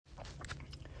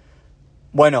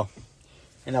Bueno,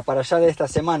 en la parashá de esta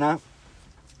semana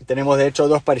tenemos de hecho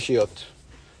dos parshiot.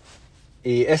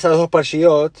 Y esas dos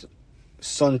parshiot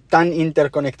son tan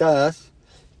interconectadas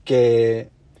que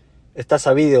está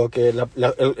sabido que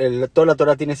toda la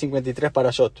Torah tiene 53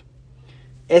 parashot.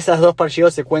 Esas dos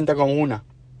parshiot se cuentan como una,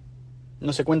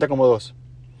 no se cuenta como dos,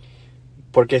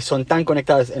 porque son tan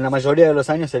conectadas. En la mayoría de los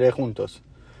años se lee juntos.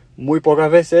 Muy pocas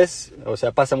veces, o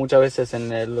sea, pasa muchas veces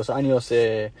en los años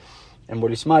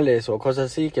embolismales o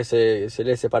cosas así que se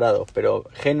lee separado, pero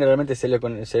generalmente se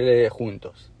lee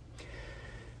juntos.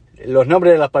 Los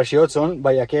nombres de las parshiot son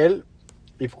Vaiakhel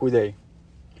y Pekudei.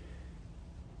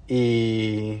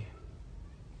 Y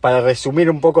para resumir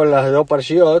un poco las dos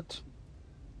parshiot,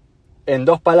 en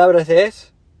dos palabras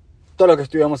es todo lo que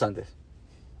estudiamos antes.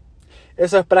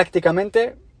 Eso es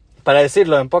prácticamente, para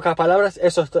decirlo en pocas palabras,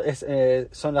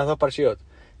 son las dos parshiot.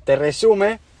 Te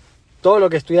resume todo lo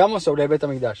que estudiamos sobre el Bet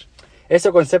HaMikdash.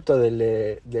 Ese concepto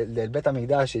del Bet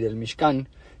HaMikdash y del Mishkan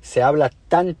se habla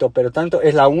tanto, pero tanto,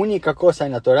 es la única cosa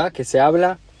en la Torah que se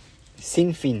habla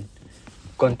sin fin,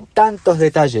 con tantos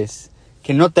detalles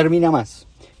que no termina más.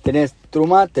 Tenés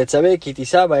Trumá, Tetzaveh,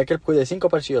 Kitizá, Vaiakhel Pekudei, 5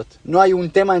 parshiot. No hay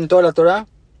un tema en toda la Torah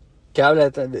que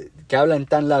habla en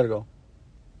tan largo.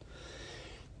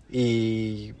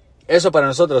 Y eso para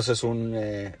nosotros es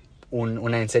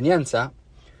una enseñanza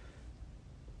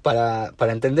para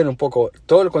entender un poco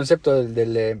todo el concepto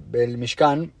del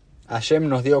Mishkan. Hashem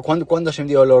nos dio, ¿cuándo Hashem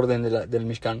dio el orden del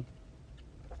Mishkan?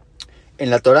 En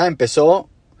la Torah empezó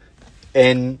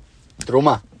en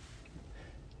Trumá,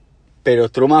 pero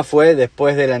Trumá fue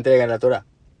después de la entrega de la Torah,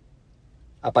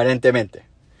 aparentemente.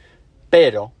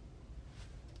 Pero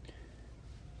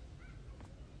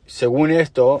según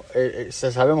esto,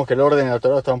 sabemos que el orden de la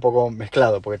Torah está un poco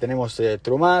mezclado, porque tenemos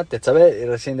Trumá, Tetzaveh, y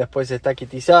recién después está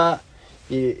Kitizá,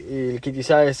 y el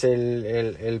Kitizá es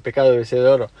el pecado del becerro de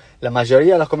oro. La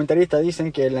mayoría de los comentaristas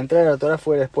dicen que la entrega de la Torah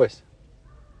fue después.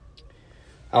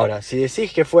 Ahora, si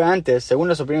decís que fue antes, según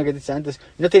las opiniones que dicen antes,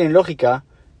 no tiene lógica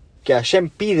que Hashem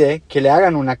pide que le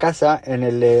hagan una casa en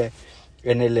el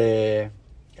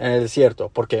desierto.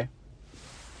 ¿Por qué?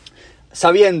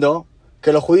 Sabiendo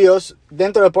que los judíos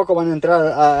dentro de poco van a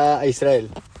entrar a Israel.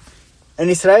 En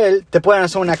Israel te pueden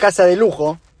hacer una casa de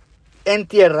lujo en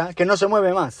tierra que no se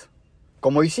mueve más,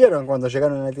 como hicieron cuando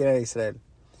llegaron a la tierra de Israel.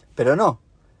 Pero no,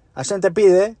 Hashem te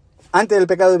pide, antes del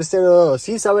pecado del becerro de oro,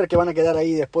 sin saber que van a quedar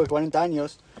ahí después de 40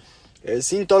 años,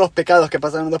 sin todos los pecados que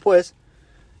pasaron después,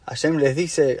 Hashem les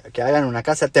dice que hagan una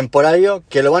casa temporaria,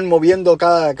 que lo van moviendo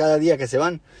cada día que se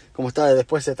van, como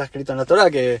después está escrito en la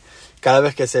Torah, que cada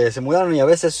vez que se mudaron, y a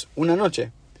veces una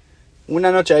noche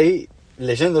ahí,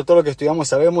 leyendo todo lo que estudiamos,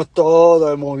 sabemos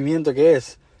todo el movimiento que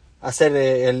es hacer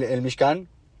el Mishkan,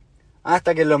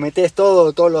 hasta que lo metes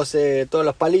todos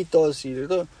los palitos y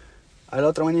todo. A la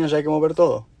otra mañana ya hay que mover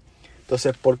todo.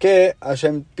 Entonces, ¿por qué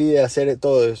Hashem pide hacer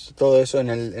todo eso en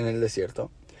el desierto?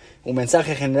 Un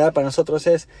mensaje general para nosotros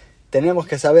es: tenemos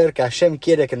que saber que Hashem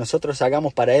quiere que nosotros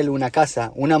hagamos para Él una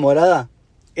casa, una morada,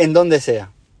 en donde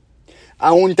sea.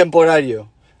 Aún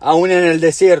temporario, aún en el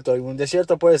desierto. Y un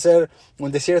desierto puede ser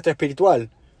un desierto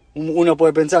espiritual. Uno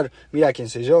puede pensar, mira, quién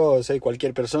soy yo, soy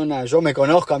cualquier persona, yo me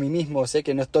conozco a mí mismo, sé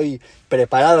que no estoy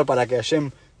preparado para que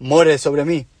Hashem more sobre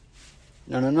mí.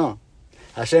 No.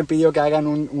 Hashem pidió que hagan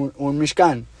un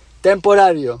Mishkan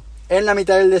temporario en la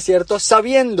mitad del desierto,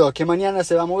 sabiendo que mañana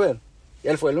se va a mover. Y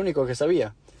él fue el único que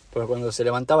sabía, porque cuando se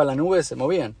levantaba la nube se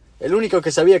movían. El único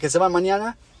que sabía que se va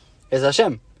mañana es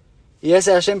Hashem. Y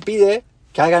ese Hashem pide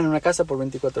que hagan una casa por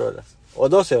 24 horas o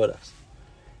 12 horas.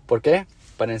 ¿Por qué?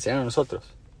 Para enseñar a nosotros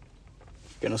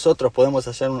que nosotros podemos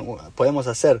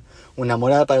hacer una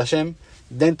morada para Hashem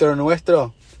dentro de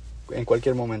nuestro, en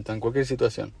cualquier momento, en cualquier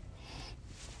situación.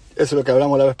 Eso es lo que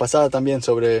hablamos la vez pasada también,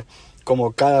 sobre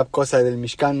cómo cada cosa del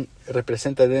Mishkan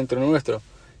representa dentro de nuestro.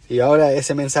 Y ahora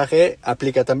ese mensaje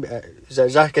aplica también,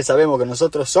 ya que sabemos que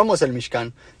nosotros somos el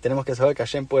Mishkan, tenemos que saber que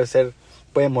Hashem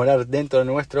puede morar dentro de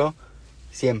nuestro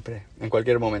siempre, en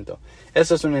cualquier momento.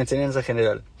 Eso es una enseñanza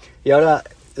general. Y ahora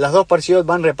las dos parshiot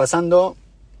van repasando.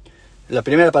 La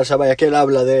primera parsha Vaiakhel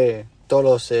habla de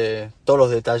todos los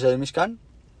detalles del Mishkan,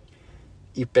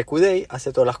 y Pekudei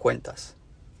hace todas las cuentas.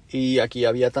 Y aquí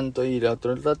había tanto y el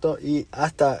otro rato, y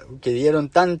hasta que dieron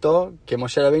tanto que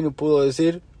Moshe Rabbeinu pudo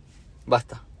decir: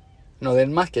 basta, no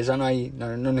den más, que ya no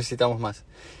necesitamos más.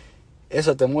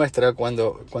 Eso te muestra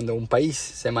cuando un país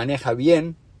se maneja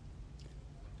bien,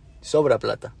 sobra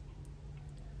plata.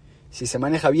 Si se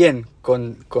maneja bien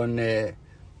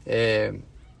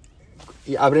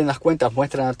y abren las cuentas,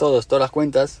 muestran a todas las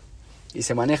cuentas, y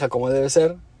se maneja como debe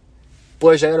ser,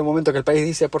 puede llegar un momento que el país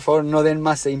dice: por favor, no den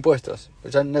más impuestos,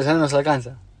 ya no nos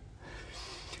alcanza.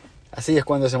 Así es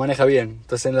cuando se maneja bien.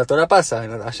 Entonces en la Torah pasa,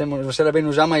 Moshe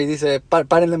Rabbeinu llama y dice,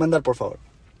 paren de mandar, por favor.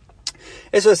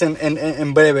 Eso es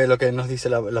en breve lo que nos dice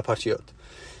la Parshiot.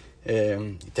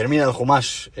 Termina el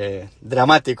Humash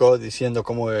dramático, diciendo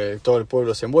cómo todo el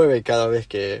pueblo se mueve y cada vez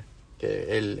que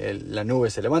la nube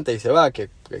se levanta y se va, que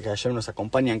Hashem nos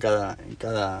acompaña en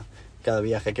cada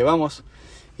viaje que vamos.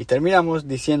 Y terminamos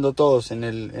diciendo todos en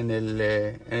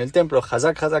el templo,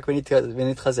 Hazak, Hazak,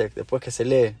 Benit Hazek. Después que se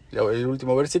lee el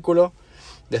último versículo,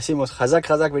 decimos Hazak,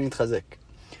 Hazak, Benit Hazek.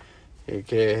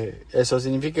 Que eso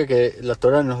significa que la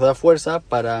Torah nos da fuerza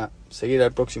para seguir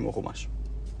al próximo Humash.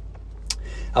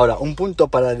 Ahora, un punto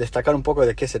para destacar un poco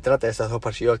de qué se trata esas dos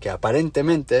parshiot, que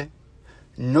aparentemente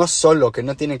no solo que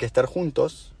no tienen que estar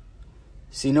juntos,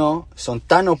 sino son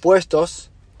tan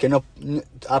opuestos que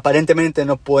aparentemente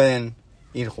no pueden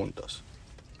ir juntos.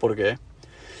 ¿Por qué?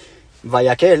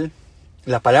 Vaiakhel,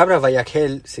 la palabra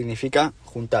Vaiakhel significa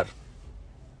juntar.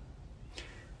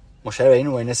 Moshe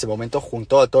Rabbeinu en ese momento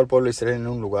juntó a todo el pueblo de Israel en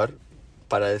un lugar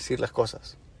para decir las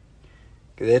cosas.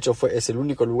 Que de hecho es el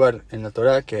único lugar en la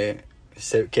Torah que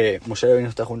Moshe Rabbeinu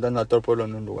está juntando a todo el pueblo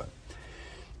en un lugar.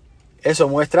 Eso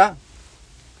muestra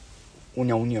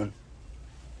una unión.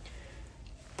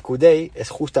 Pekudei es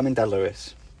justamente al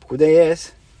revés. Pekudei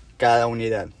es cada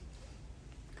unidad.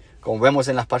 Como vemos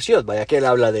en las Parshiot, Vaiakhel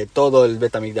habla de todo el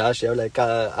Bet HaMikdash y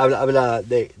habla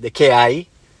de qué hay.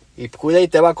 Y Pekudei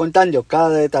te va contando cada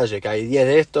detalle, que hay 10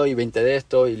 de esto y 20 de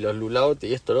esto y los lulaot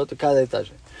y esto, lo otro, cada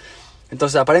detalle.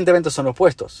 Entonces aparentemente son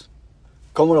opuestos.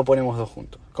 ¿Cómo lo ponemos dos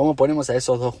juntos? ¿Cómo ponemos a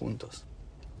esos dos juntos?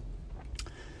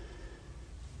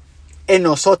 En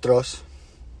nosotros,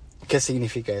 ¿qué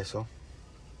significa eso?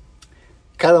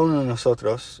 Cada uno de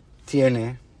nosotros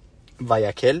tiene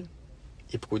Vaiakhel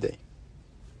y Pekudei.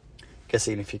 ¿Qué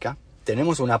significa?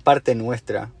 Tenemos una parte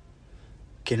nuestra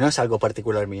que no es algo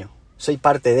particular mío. Soy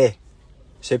parte de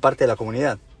la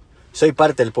comunidad. Soy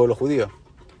parte del pueblo judío.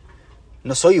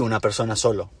 No soy una persona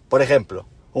solo. Por ejemplo,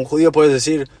 un judío puede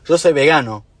decir, yo soy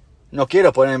vegano, no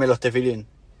quiero ponerme los tefilín,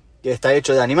 que está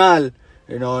hecho de animal,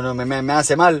 no me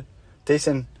hace mal. Te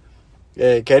dicen,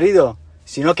 querido,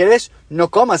 si no querés,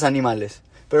 no comas animales,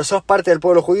 pero sos parte del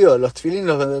pueblo judío, los tefilín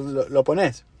lo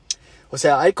ponés. O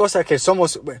sea, hay cosas que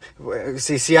somos,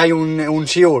 si hay un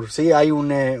shiur, si hay un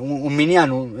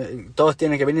minyan, todos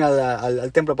tienen que venir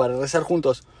al templo para rezar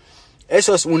juntos.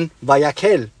 Eso es un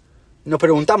Vaiakhel. No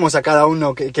preguntamos a cada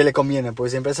uno qué le conviene,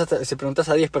 porque si preguntas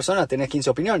a 10 personas, tenés 15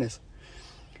 opiniones.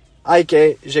 Hay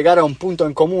que llegar a un punto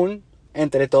en común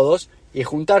entre todos y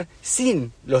juntar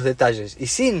sin los detalles y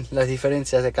sin las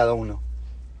diferencias de cada uno.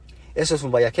 Eso es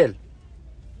un Vaiakhel.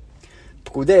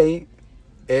 Pekudei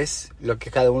es lo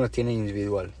que cada uno tiene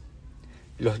individual,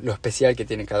 lo especial que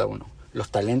tiene cada uno,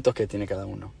 los talentos que tiene cada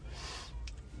uno,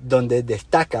 donde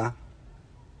destaca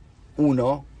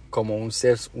uno como un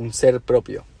ser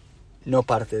propio, no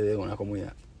parte de una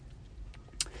comunidad.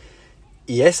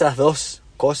 Y esas dos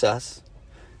cosas,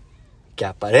 que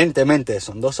aparentemente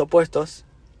son dos opuestos,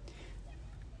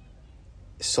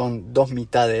 son dos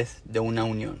mitades de una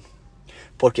unión.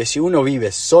 Porque si uno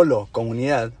vive solo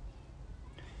comunidad,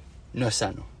 no es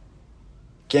sano.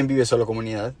 ¿Quién vive solo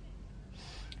comunidad?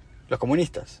 Los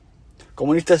comunistas.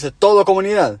 Comunistas es todo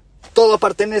comunidad. Todo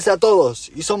pertenece a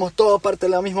todos y somos todos parte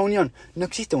de la misma unión. No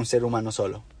existe un ser humano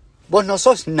solo. Vos no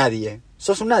sos nadie.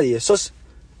 Sos un nadie. Sos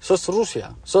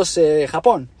Rusia. Sos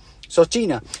Japón. Sos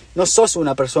China. No sos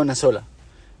una persona sola.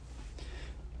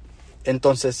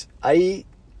 Entonces ahí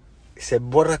se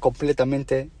borra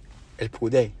completamente el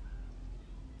Pekudei.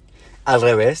 Al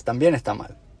revés también está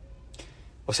mal.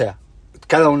 O sea,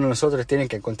 cada uno de nosotros tiene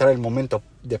que encontrar el momento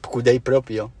de Pekudei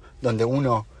propio, donde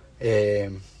uno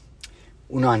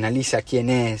analiza quién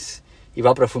es, y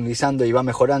va profundizando, y va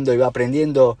mejorando, y va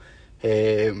aprendiendo.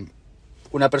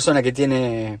 Una persona que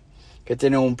tiene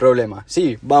un problema,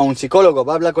 sí, va a un psicólogo,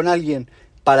 va a hablar con alguien.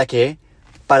 ¿Para qué?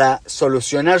 Para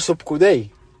solucionar su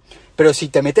Pekudei. Pero si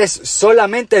te metes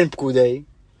solamente en Pekudei,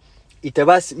 y te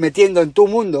vas metiendo en tu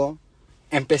mundo,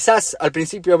 empezás al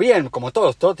principio bien, como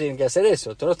todos tienen que hacer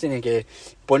eso, todos tienen que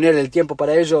poner el tiempo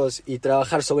para ellos y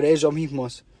trabajar sobre ellos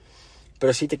mismos.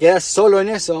 Pero si te quedas solo en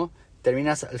eso,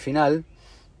 terminas al final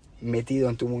metido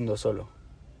en tu mundo solo.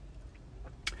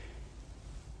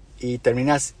 Y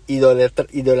terminas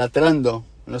idolatrando,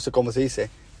 no sé cómo se dice,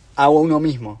 a uno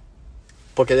mismo.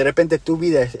 Porque de repente tu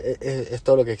vida es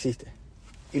todo lo que existe.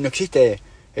 Y no existe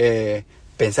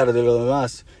pensar de los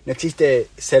demás, no existe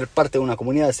ser parte de una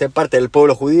comunidad, ser parte del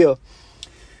pueblo judío.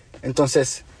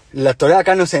 Entonces, la Torah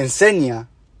acá nos enseña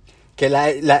que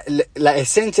la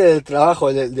esencia del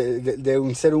trabajo de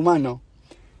un ser humano,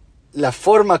 la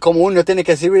forma como uno tiene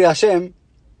que servir a Hashem,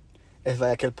 es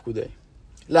Vaiakhel Pekudei.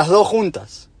 las dos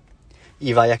juntas.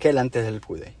 Y Vaiakhel antes del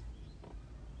Pekudei.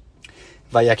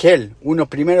 Vaiakhel, uno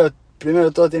primero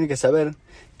de todo tiene que saber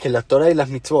que la Torah y las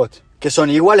mitzvot, que son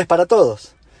iguales para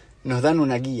todos, nos dan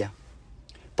una guía.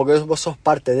 Porque vos sos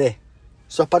parte de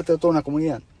toda una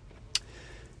comunidad.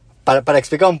 Para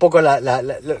explicar un poco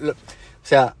o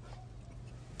sea,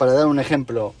 para dar un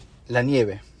ejemplo, la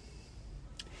nieve.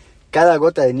 Cada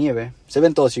gota de nieve, se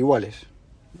ven todos iguales.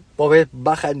 Vos ves,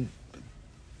 baja en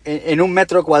 1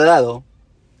 metro cuadrado,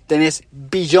 tenés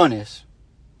billones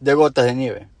de gotas de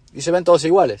nieve. Y se ven todos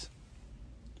iguales.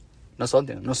 No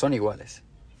son iguales.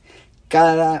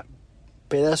 Cada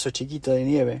pedazo chiquito de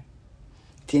nieve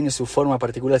tiene su forma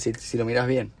particular si lo miras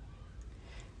bien.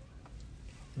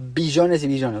 Billones y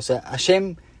billones. O sea,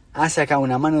 Hashem hace acá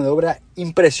una mano de obra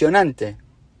impresionante.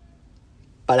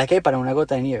 ¿Para qué? Para una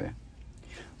gota de nieve.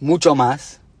 Mucho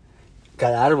más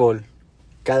cada árbol,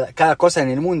 cada cosa en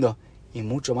el mundo, y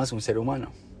mucho más un ser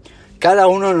humano. Cada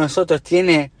uno de nosotros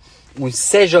tiene un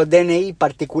sello DNI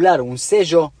particular, un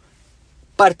sello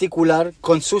particular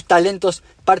con sus talentos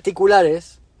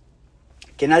particulares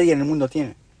que nadie en el mundo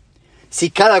tiene. Si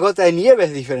cada gota de nieve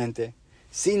es diferente,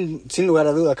 sin lugar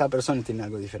a duda cada persona tiene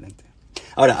algo diferente.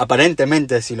 Ahora,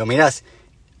 aparentemente, si lo mirás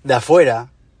de afuera,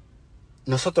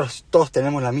 nosotros todos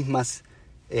tenemos las mismas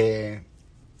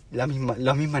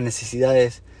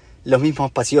necesidades, las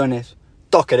mismas pasiones.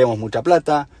 Todos queremos mucha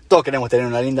plata, todos queremos tener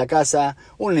una linda casa,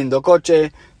 un lindo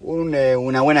coche,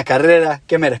 una buena carrera,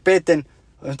 que me respeten.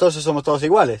 Entonces somos todos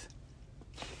iguales.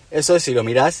 Eso es si lo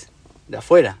mirás de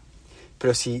afuera.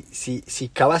 Pero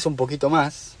si cavas un poquito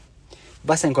más,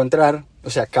 vas a encontrar, o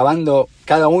sea, cavando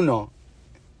cada uno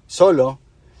solo,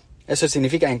 eso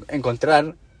significa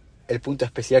encontrar el punto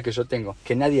especial que yo tengo,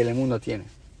 que nadie en el mundo tiene.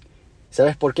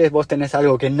 ¿Sabes por qué vos tenés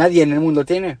algo que nadie en el mundo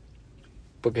tiene?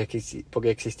 Porque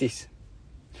existís.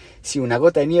 Si una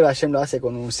gota de nieve Hashem lo hace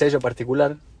con un sello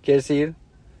particular, quiere decir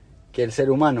que el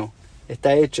ser humano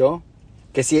está hecho,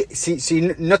 que si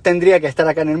no tendría que estar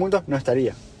acá en el mundo, no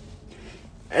estaría.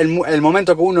 El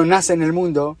momento que uno nace en el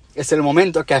mundo es el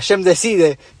momento que Hashem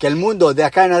decide que el mundo de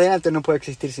acá en adelante no puede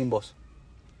existir sin vos.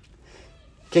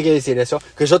 ¿Qué quiere decir eso?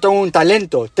 Que yo tengo un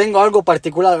talento, tengo algo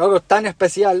particular, algo tan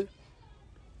especial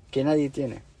que nadie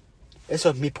tiene. Eso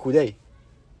es mi Pekudei.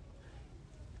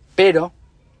 Pero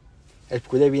el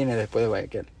Pekudei viene después de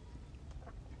Vaiakhel.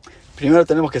 Primero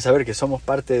tenemos que saber que somos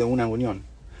parte de una unión.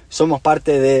 Somos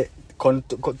parte de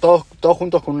todos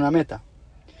juntos con una meta.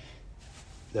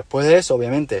 Después de eso,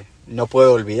 obviamente, no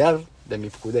puedo olvidar de mi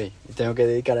Pekudei. Y tengo que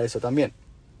dedicar a eso también.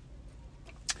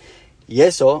 Y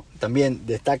eso también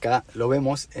destaca, lo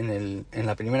vemos en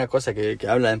la primera cosa que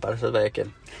habla en Parashat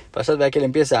Vaiakhel. Parashat Vaiakhel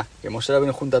empieza que Moshe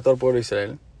Rabbeinu junta a todo el pueblo de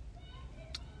Israel.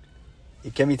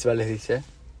 ¿Y qué mitzvah les dice?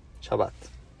 Shabbat.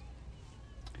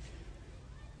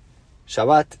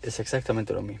 Shabbat es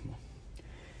exactamente lo mismo.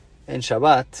 En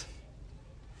Shabbat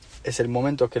es el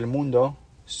momento que el mundo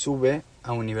sube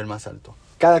a un nivel más alto.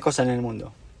 Cada cosa en el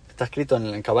mundo. Está escrito en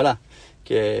el Kabbalah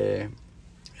que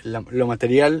lo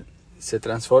material se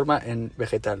transforma en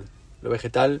vegetal. Lo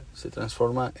vegetal se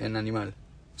transforma en animal.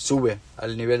 Sube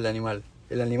al nivel de animal.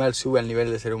 El animal sube al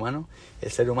nivel de ser humano.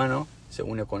 El ser humano se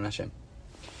une con Hashem.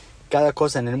 Cada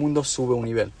cosa en el mundo sube un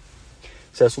nivel.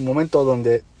 O sea, es un momento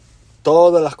donde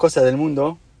todas las cosas del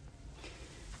mundo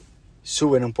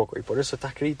suben un poco. Y por eso está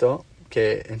escrito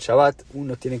que en Shabbat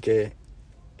uno tiene que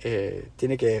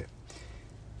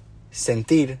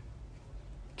sentir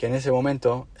que en ese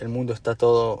momento el mundo está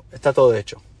todo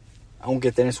hecho.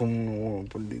 Aunque tenemos un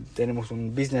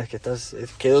business que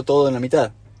quedó todo en la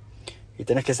mitad y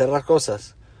tenés que cerrar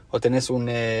cosas, o tenés un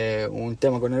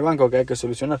tema con el banco que hay que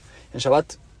solucionar. En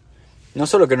Shabbat no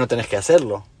solo que no tenés que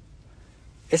hacerlo,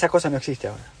 esa cosa no existe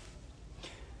ahora.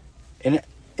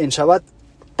 En Shabbat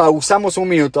pausamos un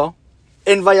minuto.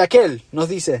 En Vaiakhel nos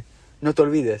dice, no te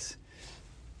olvides,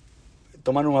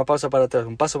 tomar una pausa para atrás,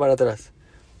 un paso para atrás.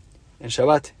 En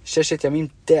Shabbat, Sheshet Yamim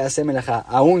te hace melajá,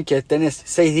 aunque tenés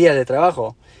 6 días de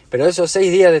trabajo, pero esos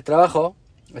 6 días de trabajo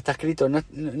está escrito, no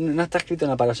está escrito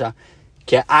en la parashá,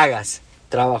 que hagas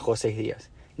trabajo 6 días.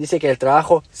 Dice que el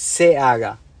trabajo se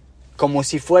haga, como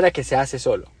si fuera que se hace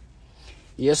solo.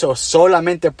 Y eso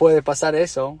solamente puede pasar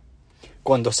eso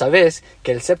cuando sabes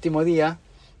que el séptimo día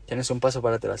tenés un paso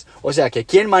para atrás. O sea que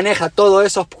quien maneja todos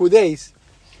esos Pekudeis,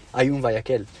 hay un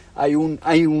Vaiakhel, hay una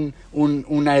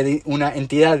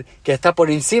entidad que está por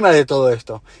encima de todo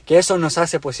esto, que eso nos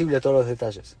hace posible todos los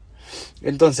detalles.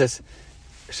 Entonces,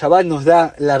 Shabbat nos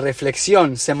da la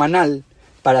reflexión semanal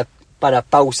para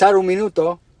pausar un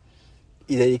minuto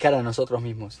y dedicar a nosotros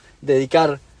mismos,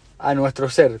 dedicar a nuestro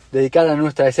ser, dedicar a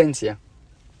nuestra esencia,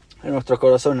 a nuestro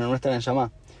corazón, a nuestra Neshama,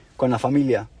 con la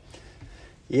familia.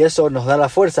 Y eso nos da la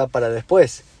fuerza para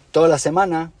después, toda la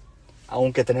semana,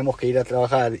 aunque tenemos que ir a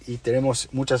trabajar y tenemos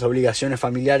muchas obligaciones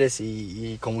familiares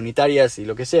y comunitarias y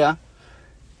lo que sea,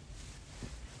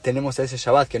 tenemos ese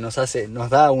Shabbat que nos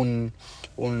da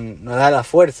la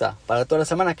fuerza para toda la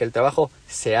semana que el trabajo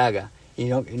se haga y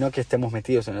no que estemos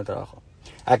metidos en el trabajo.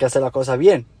 Hay que hacer las cosas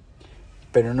bien,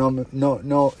 pero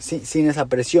no sin esa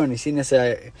presión y sin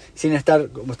estar,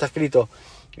 como está escrito,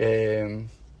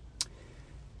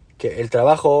 que el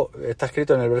trabajo, está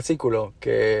escrito en el versículo,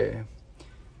 que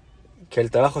el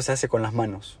trabajo se hace con las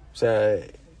manos. O sea,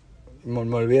 me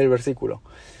olvidé el versículo.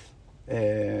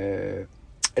 El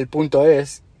punto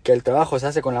es que el trabajo se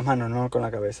hace con las manos, no con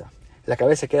la cabeza. La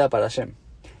cabeza queda para Hashem.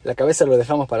 La cabeza lo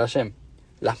dejamos para Hashem.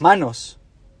 Las manos,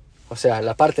 o sea,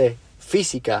 la parte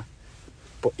física,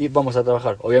 y vamos a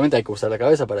trabajar. Obviamente hay que usar la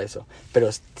cabeza para eso. Pero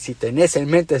si tenés en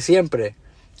mente siempre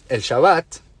el Shabbat,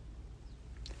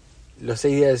 los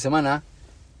 6 días de semana,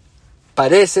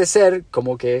 parece ser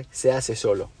como que se hace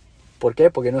solo. ¿Por qué?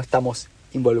 Porque no estamos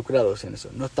involucrados en eso.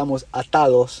 No estamos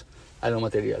atados a lo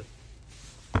material.